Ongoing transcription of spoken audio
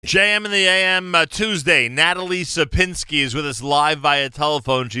JM in the AM Tuesday. Natalie Sapinski is with us live via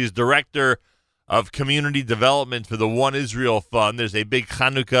telephone. She's Director of Community Development for the One Israel Fund. There's a big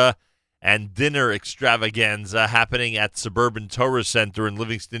Chanukah and dinner extravaganza happening at Suburban Torah Center in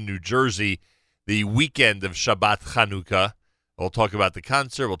Livingston, New Jersey, the weekend of Shabbat Chanukah. We'll talk about the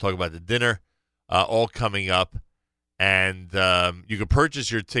concert. We'll talk about the dinner, all coming up. And you can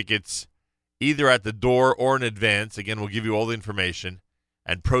purchase your tickets either at the door or in advance. Again, we'll give you all the information.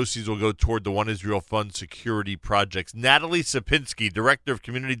 And proceeds will go toward the One Israel Fund security projects. Natalie Sapinski, Director of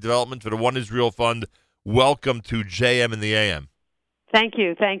Community Development for the One Israel Fund, welcome to JM in the AM. Thank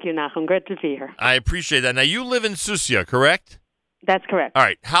you, Nachum. Great to be here. I appreciate that. Now, you live in Susia, correct? That's correct. All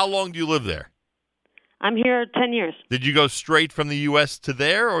right. How long do you live there? I'm here 10 years. Did you go straight from the U.S. to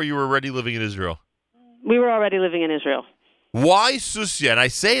there, or you were already living in Israel? We were already living in Israel. Why Susia? And I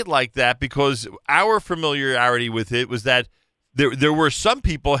say it like that because our familiarity with it was that there were some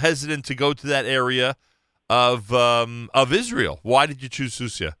people hesitant to go to that area of Israel. Why did you choose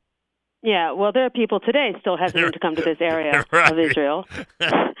Susia? Yeah, well, there are people today still hesitant to come to this area right. of Israel. We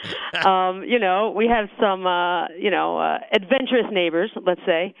have some, adventurous neighbors, let's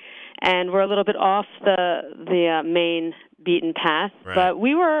say, and we're a little bit off the main beaten path. Right. But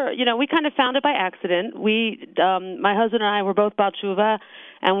we were, we kind of found it by accident. My husband and I were both Baal Tshuva,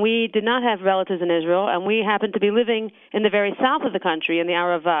 and we did not have relatives in Israel, and we happened to be living in the very south of the country, in the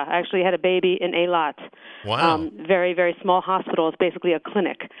Arava. I actually had a baby in Eilat. Wow. Very, very small hospital. It's basically a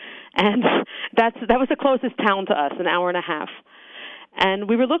clinic. And that was the closest town to us, an hour and a half. And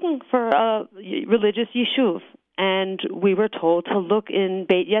we were looking for a religious yeshuv, and we were told to look in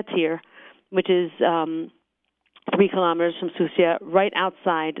Beit Yatir, which is 3 kilometers from Susia, right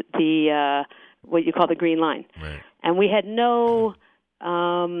outside the what you call the Green Line. Right. And we had no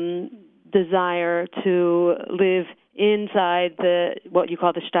desire to live inside what you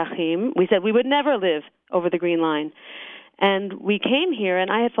call the Shtachim. We said we would never live over the Green Line. And we came here,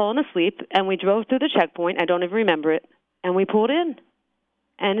 and I had fallen asleep, and we drove through the checkpoint. I don't even remember it. And we pulled in.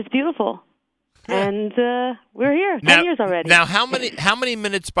 And it's beautiful. And we're here, 10 years already. Now, how many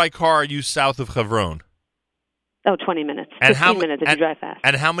minutes by car are you south of Hebron? Oh, 20 minutes. And 15 minutes if you drive fast.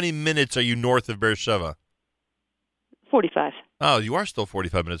 And how many minutes are you north of Beersheba? 45. Oh, you are still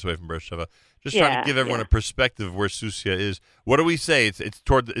 45 minutes away from Beersheba. Just trying to give everyone a perspective of where Susia is. What do we say? It's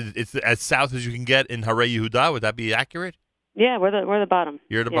as south as you can get in Harei Yehuda. Would that be accurate? Yeah, we're the bottom.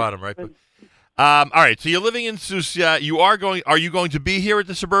 You're the bottom, right? All right. So you're living in Susia. Are you going to be here at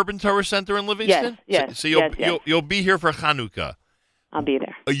the Suburban Torah Center in Livingston? Yes. So you'll be here for Chanukah. I'll be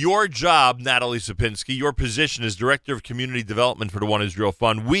there. Your job, Natalie Sapinski, your position as Director of Community Development for the One Israel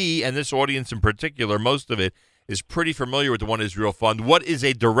Fund. We, and this audience in particular, most of it, is pretty familiar with the One Israel Fund. What is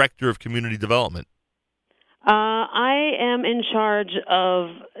a Director of Community Development? I am in charge of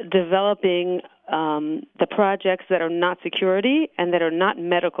developing the projects that are not security and that are not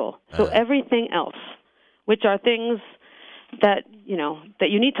medical. So everything else, which are things that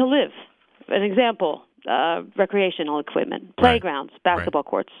you need to live. An example, recreational equipment, playgrounds, basketball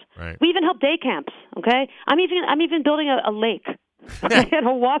courts. Right. We even help day camps. Okay, I'm even building a lake and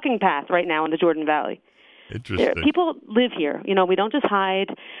a walking path right now in the Jordan Valley. Interesting. People live here. We don't just hide.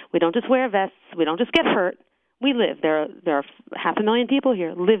 We don't just wear vests. We don't just get hurt. We live. There are 500,000 people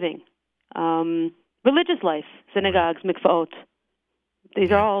here living. Religious life, synagogues, mikvaot.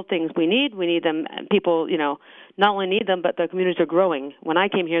 These are all things we need. We need them. People, not only need them, but the communities are growing. When I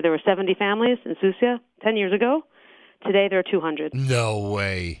came here, there were 70 families in Susia 10 years ago. Today, there are 200. No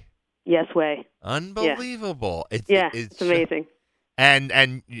way. Yes way. Unbelievable. Yeah. It's amazing. And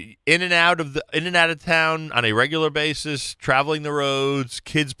in and out of town on a regular basis, traveling the roads,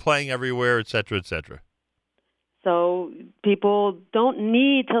 kids playing everywhere, et cetera, et cetera. So people don't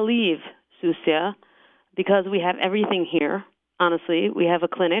need to leave Susia because we have everything here. Honestly, we have a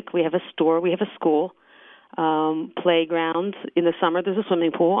clinic, we have a store, we have a school, playgrounds. In the summer, there's a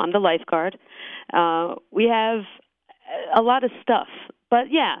swimming pool. I'm the lifeguard. We have a lot of stuff.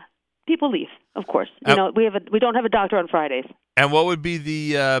 But yeah, people leave, of course. We don't have a doctor on Fridays. And what would be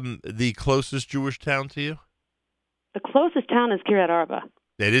the closest Jewish town to you? The closest town is Kiryat Arba.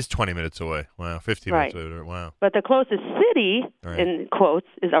 It is 20 minutes away. Wow, 15 minutes away. Wow. But the closest city, in quotes,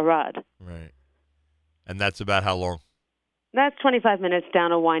 is Arad. Right. And that's about how long? That's 25 minutes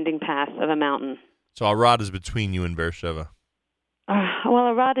down a winding path of a mountain. So Arad is between you and Beersheba. Well,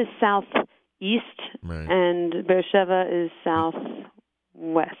 Arad is southeast, and Beersheba is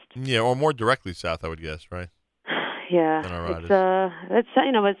southwest. Yeah, or more directly south, I would guess, right? Yeah, it's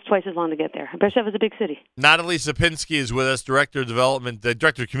twice as long to get there. Beersheba is a big city. Natalie Sapinski is with us, Director of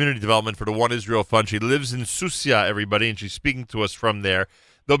Community Development for the One Israel Fund. She lives in Susia, everybody, and she's speaking to us from there.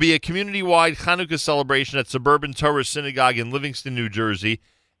 There'll be a community-wide Hanukkah celebration at Suburban Torah Synagogue in Livingston, New Jersey.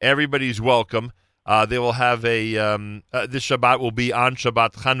 Everybody's welcome. They will have this Shabbat will be on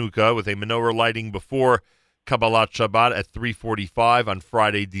Shabbat Chanukah with a menorah lighting before Kabbalat Shabbat at 3:45 on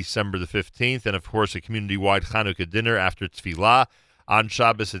Friday, December the 15th, and of course a community-wide Chanukah dinner after Tefillah on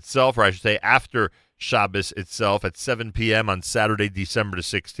Shabbos itself, or I should say after Shabbos itself at 7 p.m. on Saturday, December the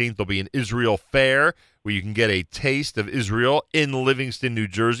 16th. There'll be an Israel fair where you can get a taste of Israel in Livingston, New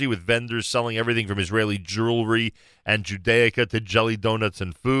Jersey, with vendors selling everything from Israeli jewelry and Judaica to jelly donuts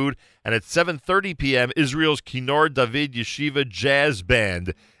and food. And at 7:30 p.m., Israel's Kinor David Yeshiva Jazz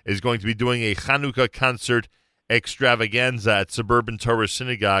Band is going to be doing a Chanukah concert extravaganza at Suburban Torah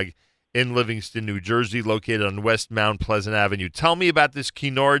Synagogue in Livingston, New Jersey, located on West Mount Pleasant Avenue. Tell me about this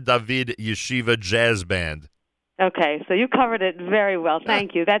Kinor David Yeshiva Jazz Band. Okay, so you covered it very well.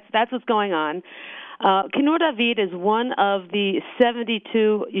 Thank you. That's what's going on. Kinor David is one of the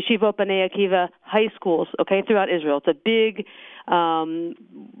 72 Yeshivot Bnei Akiva high schools, throughout Israel.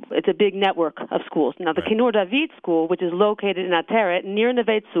 It's a big network of schools. Now, the Kinor David school, which is located in Ateret, near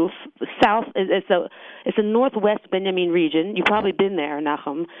Neve Tzuf, south, it's a northwest Benjamin region. You've probably been there,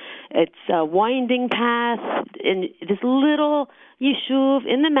 Nachum. It's a winding path in this little yeshuv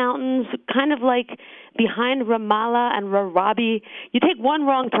in the mountains, kind of like behind Ramallah and Rarabi. You take one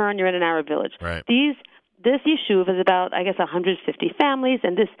wrong turn, you're in an Arab village. Right. This yeshuv is about, 150 families,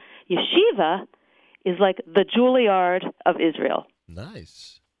 and this yeshiva is like the Juilliard of Israel.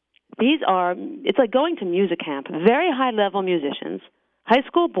 Nice. It's like going to music camp. Very high-level musicians, high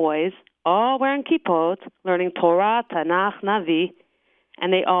school boys, all wearing kippot, learning Torah, Tanakh, Navi,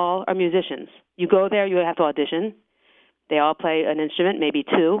 and they all are musicians. You go there, you have to audition. They all play an instrument, maybe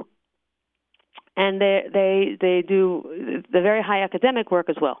two. And they do the very high academic work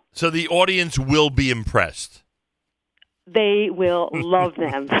as well. So the audience will be impressed. They will love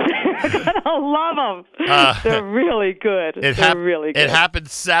them. They're gonna love them. They're really good. They're really good. It happened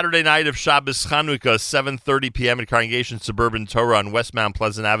Saturday night of Shabbos Chanukah, 7:30 p.m. at Congregation Suburban Torah on West Mount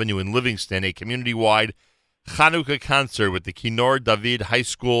Pleasant Avenue in Livingston, a community-wide Chanukah concert with the Kinor David High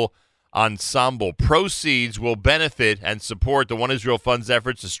School Ensemble. Proceeds will benefit and support the One Israel Fund's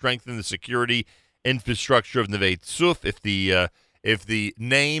efforts to strengthen the security infrastructure of Neve Tzuf. If the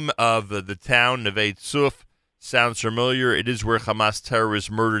name of the town Neve Tzuf sounds familiar, it is where Hamas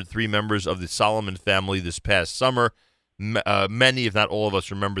terrorists murdered 3 members of the Solomon family this past summer. Many, if not all of us,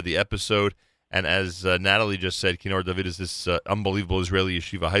 remember the episode. And as Natalie just said, Kinor David is this unbelievable Israeli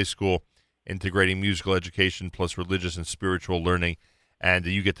yeshiva high school integrating musical education plus religious and spiritual learning. And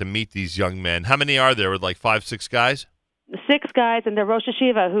you get to meet these young men. How many are there? Like 5, 6 guys? 6 guys, and they're Rosh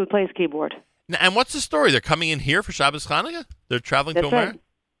Hashiva who plays keyboard. And what's the story? They're coming in here for Shabbos Chanukah? They're traveling to America?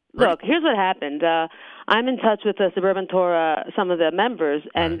 Right. Look, here's what happened. I'm in touch with the Suburban Torah, some of the members,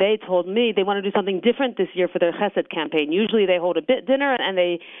 and they told me they want to do something different this year for their Chesed campaign. Usually they hold a dinner and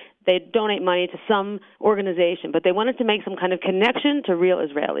they donate money to some organization, but they wanted to make some kind of connection to real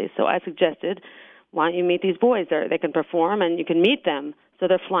Israelis. So I suggested, why don't you meet these boys? They can perform and you can meet them. So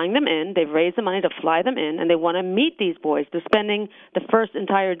they're flying them in. They've raised the money to fly them in, and they want to meet these boys. They're spending the first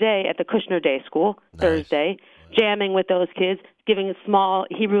entire day at the Kushner Day School, Thursday, jamming with those kids, giving small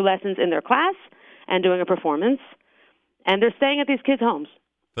Hebrew lessons in their class, and doing a performance. And they're staying at these kids' homes.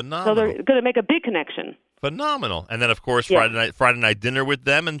 Phenomenal. So they're going to make a big connection. Phenomenal. And then, of course, Friday night dinner with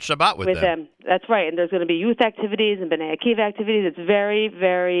them and Shabbat with them. That's right. And there's going to be youth activities and Bnei Akiva activities. It's very,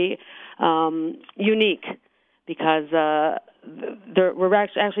 very unique because we're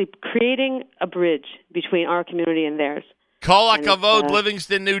actually creating a bridge between our community and theirs. Kol HaKavod,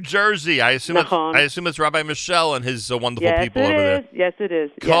 Livingston, New Jersey. I assume it's Rabbi Michelle and his wonderful people over there. Yes, it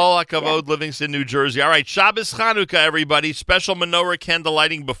is. Kol HaKavod, Livingston, New Jersey. All right, Shabbos Chanukah, everybody. Special menorah candle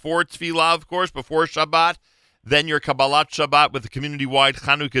lighting before Tefillah, of course, before Shabbat. Then your Kabbalat Shabbat with a community-wide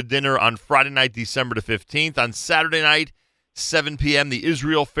Chanukah dinner on Friday night, December the 15th. On Saturday night, 7 p.m., the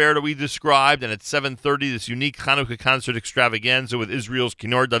Israel Fair that we described. And at 7:30, this unique Chanukah concert extravaganza with Israel's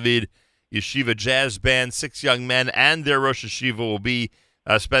Kinor David Yeshiva Jazz Band. 6 young men and their Rosh Hashiva will be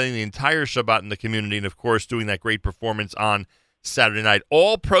spending the entire Shabbat in the community and, of course, doing that great performance on Saturday night.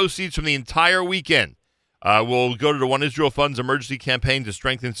 All proceeds from the entire weekend will go to the One Israel Fund's emergency campaign to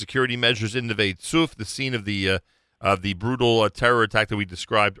strengthen security measures in Neve Tzuf, the scene of the brutal terror attack that we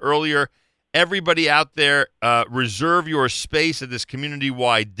described earlier. Everybody out there, reserve your space at this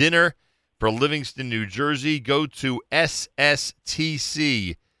community-wide dinner for Livingston, New Jersey. Go to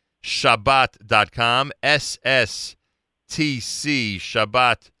sstcshabbat.com,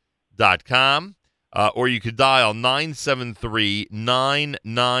 sstcshabbat.com, or you could dial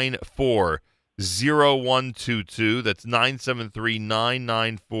 973-994-0009. 973-994-0122. That's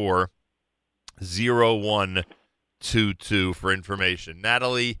 973-994-0122 for information.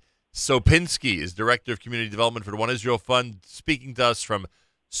 Natalie Sopinski is Director of Community Development for the One Israel Fund, speaking to us from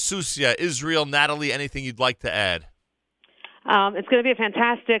Susia, Israel. Natalie, anything you'd like to add? It's going to be a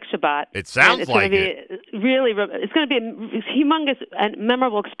fantastic Shabbat. It sounds like it. It's going to be a humongous and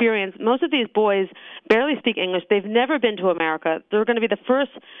memorable experience. Most of these boys barely speak English. They've never been to America. They're going to be the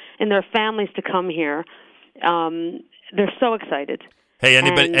first in their families to come here. They're so excited. Hey,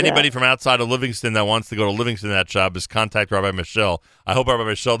 anybody from outside of Livingston that wants to go to Livingston that job is contact Rabbi Michelle. I hope Rabbi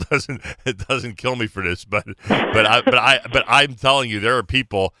Michelle doesn't kill me for this, but I'm telling you, there are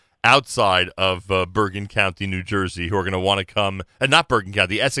people outside of Bergen County, New Jersey, who are going to want to come, and not Bergen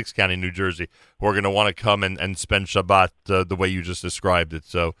County, Essex County, New Jersey, who are going to want to come and spend Shabbat the way you just described it.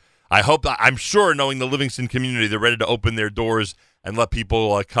 So I'm sure, knowing the Livingston community, they're ready to open their doors and let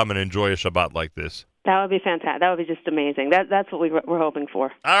people come and enjoy a Shabbat like this. That would be fantastic. That would be just amazing. That's what we're hoping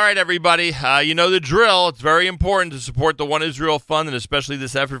for. All right, everybody. You know the drill. It's very important to support the One Israel Fund, and especially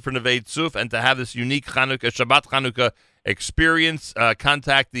this effort for Nevei Tzuf, and to have this unique Shabbat Chanukah experience.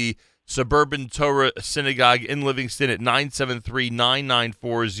 Contact the Suburban Torah Synagogue in Livingston at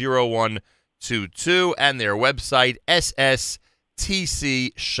 973-994-0122 and their website,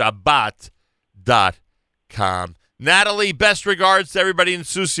 sstcshabbat.com. Natalie, best regards to everybody in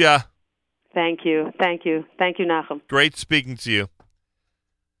Susia. Thank you. Thank you. Thank you, Nachum. Great speaking to you.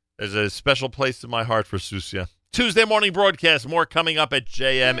 There's a special place in my heart for Susia. Tuesday morning broadcast. More coming up at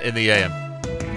JM in the AM.